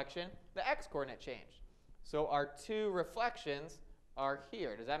reflection, the x-coordinate changed. So our two reflections are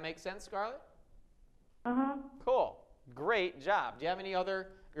here. Does that make sense, Scarlett? Cool. Great job. Do you have any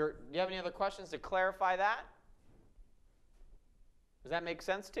other questions to clarify that? Does that make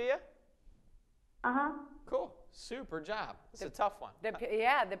sense to you? Cool. Super job. It's a tough one. The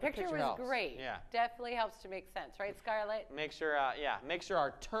picture was helps. great. Yeah. Definitely helps to make sense, right, Scarlett? Make sure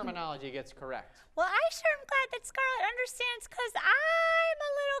our terminology gets correct. Well, I sure am glad that Scarlett understands because I'm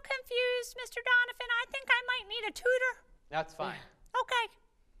a little confused, Mr. Donovan. I think I might need a tutor. That's fine. Okay.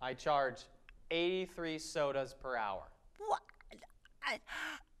 I charge 83 sodas per hour. What? I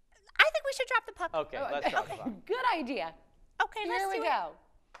think we should drop the puck. Okay, let's drop the puck. Good idea. Okay, Here let's we do go.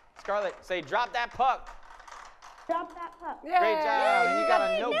 Scarlett, say drop that puck. Drop that puck. Great job. And you got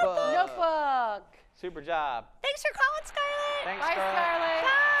a notebook. Notebook. Super job. Thanks for calling, Scarlett. Thanks, Bye, Scarlett.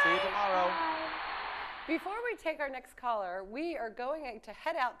 Scarlett. See you tomorrow. Before we take our next caller, we are going to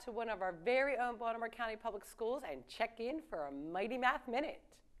head out to one of our very own Baltimore County Public Schools and check in for a Mighty Math Minute.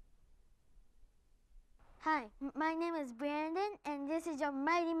 Hi, my name is Brandon, and this is your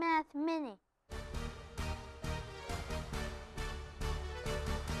Mighty Math Minute.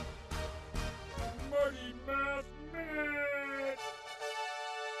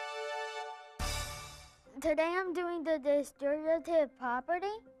 Today I'm doing the distributive property.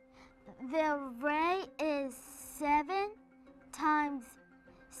 The array is 7 times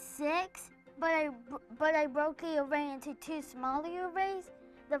 6, but I broke the array into 2 smaller arrays.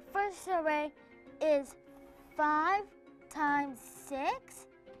 The first array is 5 times 6,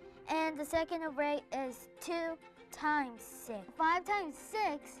 and the second array is 2 times 6. 5 times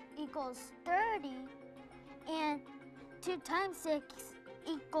 6 equals 30, and 2 times 6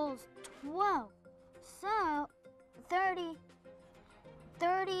 equals 12. So 30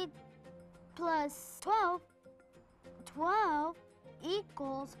 plus 12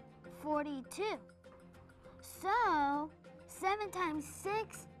 equals 42. So 7 times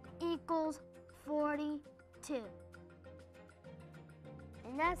 6 equals 42.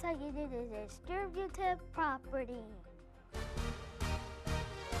 And that's how you do the distributive property.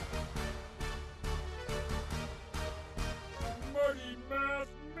 Money Math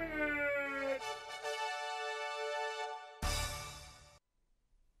Minute!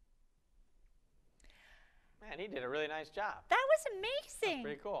 Man, he did a really nice job. That was amazing.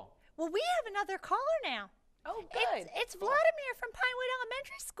 Pretty cool. Well, we have another caller now. Oh, good. It's Vladimir from Pinewood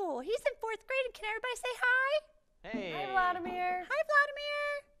Elementary School. He's in 4th grade, and can everybody say hi? Hey. Hi, Vladimir. Hi, Vladimir.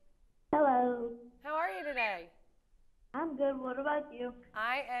 Hello. How are you today? I'm good. What about you?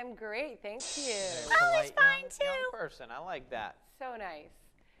 I am great, thank you. Oh, he's Polite fine, young too. person. I like that. So nice.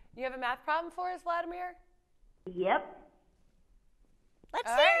 You have a math problem for us, Vladimir? Yep. Let's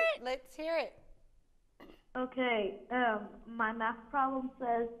All hear right, it. let's hear it. Okay, my math problem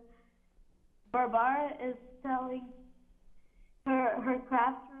says Barbara is telling her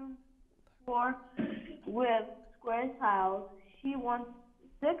classroom floor with square tiles. She wants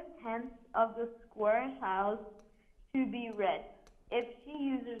 6/10 of the square tiles to be red. If she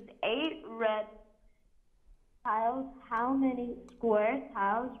uses 8 red tiles, how many square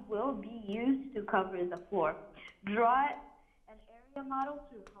tiles will be used to cover the floor? Draw an area model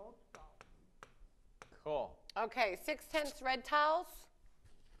to help solve. Cool. Okay, 6/10 red tiles.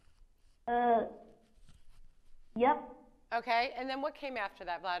 Yep. Okay, and then what came after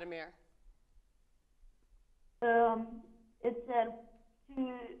that, Vladimir? It said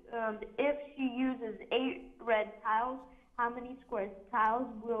if she uses 8 red tiles, how many square tiles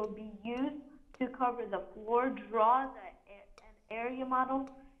will be used to cover the floor? Draw an area model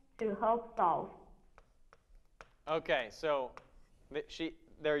to help solve. Okay, so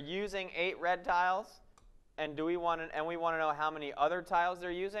they're using 8 red tiles, and we want to know how many other tiles they're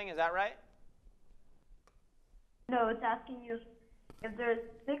using. Is that right? No, it's asking you if there's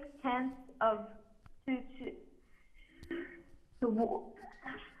 6/10 of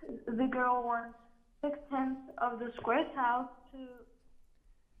the girl wants 6/10 of the square tiles to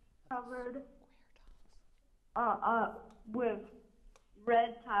covered with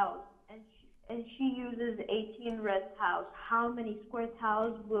red tiles, and she uses 18 red tiles. How many square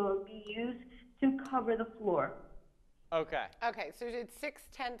tiles will be used to cover the floor? Okay. Okay, so it's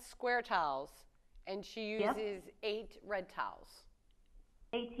 6/10 square tiles, and she Yep. uses 8 red tiles.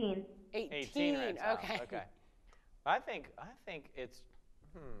 18. 18 red tiles. Okay. Okay. I think it's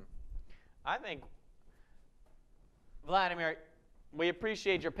I think Vladimir, we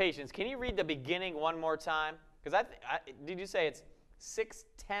appreciate your patience. Can you read the beginning one more time? Because did you say it's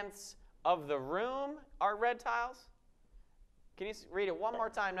 6/10 of the room are red tiles? Can you read it one more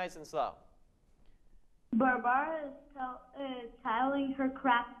time, nice and slow? Barbara is tiling her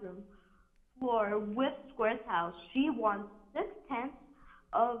classroom floor with square tiles. She wants 6/10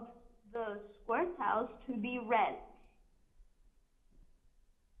 of the square tiles to be red.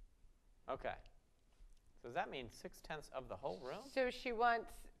 Okay. So does that mean 6/10 of the whole room? So she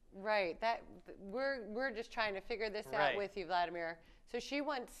wants, right, we're just trying to figure this out Right. with you, Vladimir. So she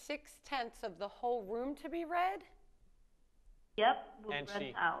wants 6/10 of the whole room to be red? Yep, with And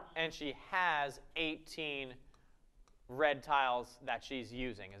red tiles. she has 18 red tiles that she's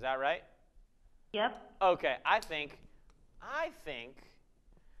using. Is that right? Yep. Okay, I think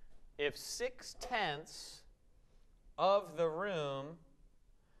if 6/10 of the room,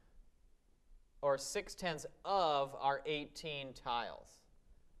 or 6/10 of our 18 tiles,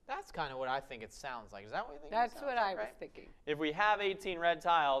 that's kind of what I think it sounds like. Is that what you think? That's what I was thinking. If we have 18 red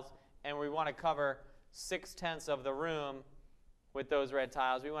tiles and we want to cover 6/10 of the room with those red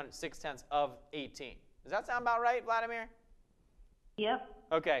tiles, we want 6/10 of 18. Does that sound about right, Vladimir? Yep.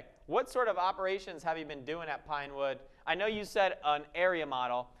 Okay, what sort of operations have you been doing at Pinewood? I know you said an area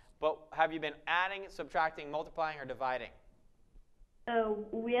model, but have you been adding, subtracting, multiplying, or dividing?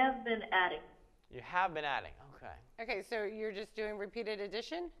 We have been adding. You have been adding, okay. Okay, so you're just doing repeated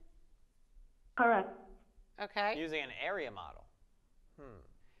addition? Correct. Okay. Using an area model.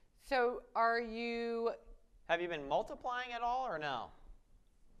 So are you Have you been multiplying at all or no?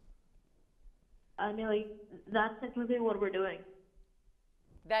 I mean, like, that's technically what we're doing.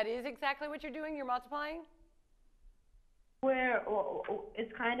 That is exactly what you're doing? You're multiplying? Where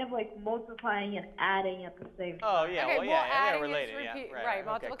it's kind of like multiplying and adding at the same time. Oh, yeah. Okay, Well, yeah, they're adding related. is Yeah, right, okay,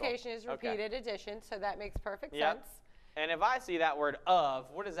 multiplication cool. is repeated addition, so that makes perfect Yep. sense. And if I see that word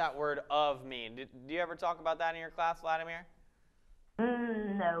of, what does that word of mean? Do you ever talk about that in your class, Vladimir?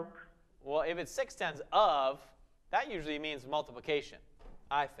 Nope. Well, if it's 6/10 of, that usually means multiplication,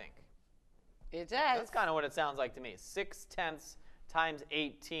 I think. It does. That's kind of what it sounds like to me. 6/10 times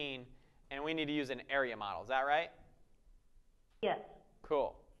 18, and we need to use an area model. Is that right? Yes.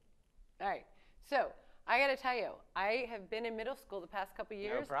 Cool. All right. So I got to tell you, I have been in middle school the past couple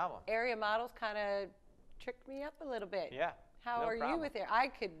years. No problem. Area models kind of tricked me up a little bit. Yeah. How no are problem. you with it? I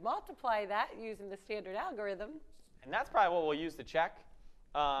could multiply that using the standard algorithm. And that's probably what we'll use to check.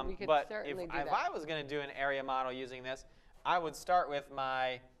 We could but certainly if do that. I was going to do an area model using this, I would start with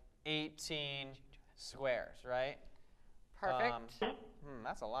my 18 squares, right? Perfect.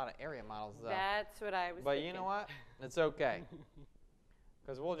 That's a lot of area models, though. That's what I was But thinking. you know what? It's okay.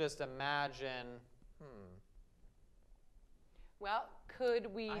 Because we'll just imagine, Well, could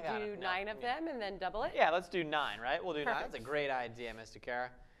we I got do it. No, 9 of yeah. them and then double it? Yeah, let's do 9, right? We'll do 9. That's a Perfect. great idea, Mr. Kara.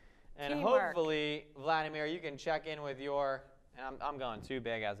 And Teamwork. hopefully, Vladimir, you can check in with your, and I'm going too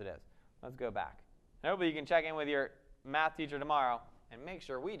big as it is. Let's go back. And hopefully you can check in with your math teacher tomorrow and make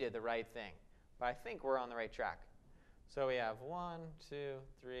sure we did the right thing. But I think we're on the right track. So we have 1, 2,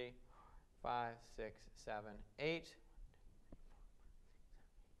 3, 5, 6, 7, 8.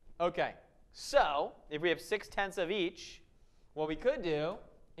 Okay, so if we have 6/10 of each, what we could do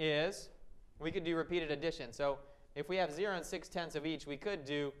is we could do repeated addition. So if we have 0 and 6/10 of each, we could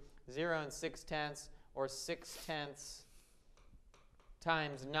do 0 and 6/10 or 6/10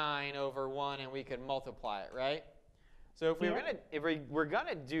 times 9 over 1, and we could multiply it, right? So if we're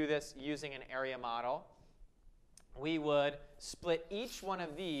gonna do this using an area model, we would split each one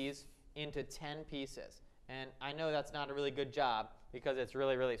of these into 10 pieces. And I know that's not a really good job because it's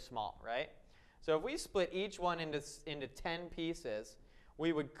really, really small, right? So if we split each one into 10 pieces,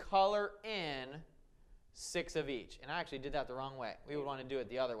 we would color in 6 of each. And I actually did that the wrong way. We would want to do it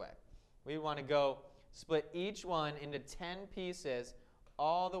the other way. We would want to go split each one into 10 pieces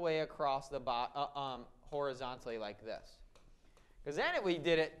all the way across the horizontally like this. Because then if we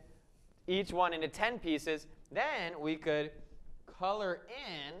did it each one into 10 pieces, then we could color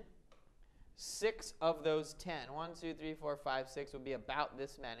in 6 of those 10. 1, 2, 3, 4, 5, 6 would be about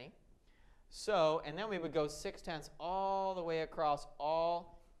this many. So, and then we would go 6/10 all the way across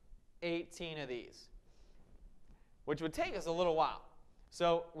all 18 of these, which would take us a little while.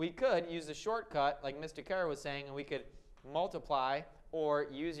 So we could use the shortcut, like Mr. Kara was saying, and we could multiply or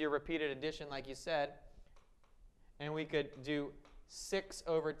use your repeated addition like you said, and we could do 6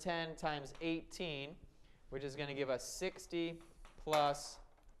 over 10 times 18, which is going to give us 60 plus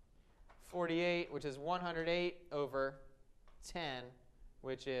 48, which is 108 over 10,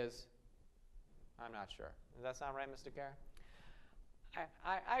 which is, I'm not sure. Does that sound right, Mr. Kara?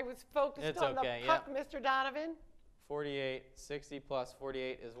 I was focused It's on okay, the puck, Mr. Donovan. 48, 60 plus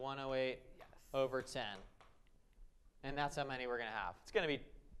 48 is 108 over 10. And that's how many we're going to have. It's going to be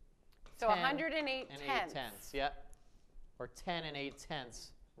So 10 108 and tenths. 8/10. Yep. Or 10 and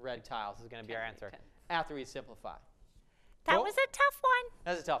 8/10 red tiles is going to be our 10 and answer 8/10. after we simplify. That Cool? was a tough one.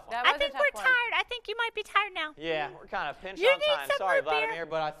 That's a tough one. That I was a think tough we're one. tired. I think you might be tired now. Yeah, we're kind of pinched You on need time. some Sorry, root beer. Vladimir,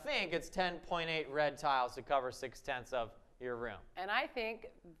 but I think it's 10.8 red tiles to cover 6/10 of your room. And I think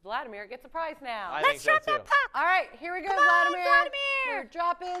Vladimir gets a prize now. I Let's think drop so that too. puck. All right, here we go, Come on, Vladimir. Vladimir. We're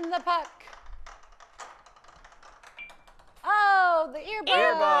dropping the puck. Oh, the earbuds.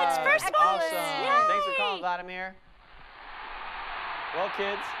 Earbuds. first Awesome. ones. Thanks for Yay. calling, Vladimir. Well,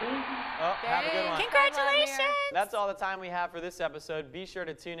 kids, have a good one. Congratulations. That's all the time we have for this episode. Be sure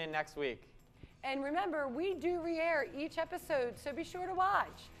to tune in next week. And remember, we do re-air each episode, so be sure to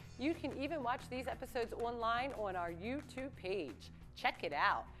watch. You can even watch these episodes online on our YouTube page. Check it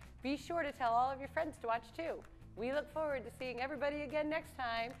out. Be sure to tell all of your friends to watch too. We look forward to seeing everybody again next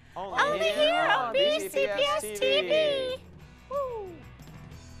time. Only Here on BCPS-TV.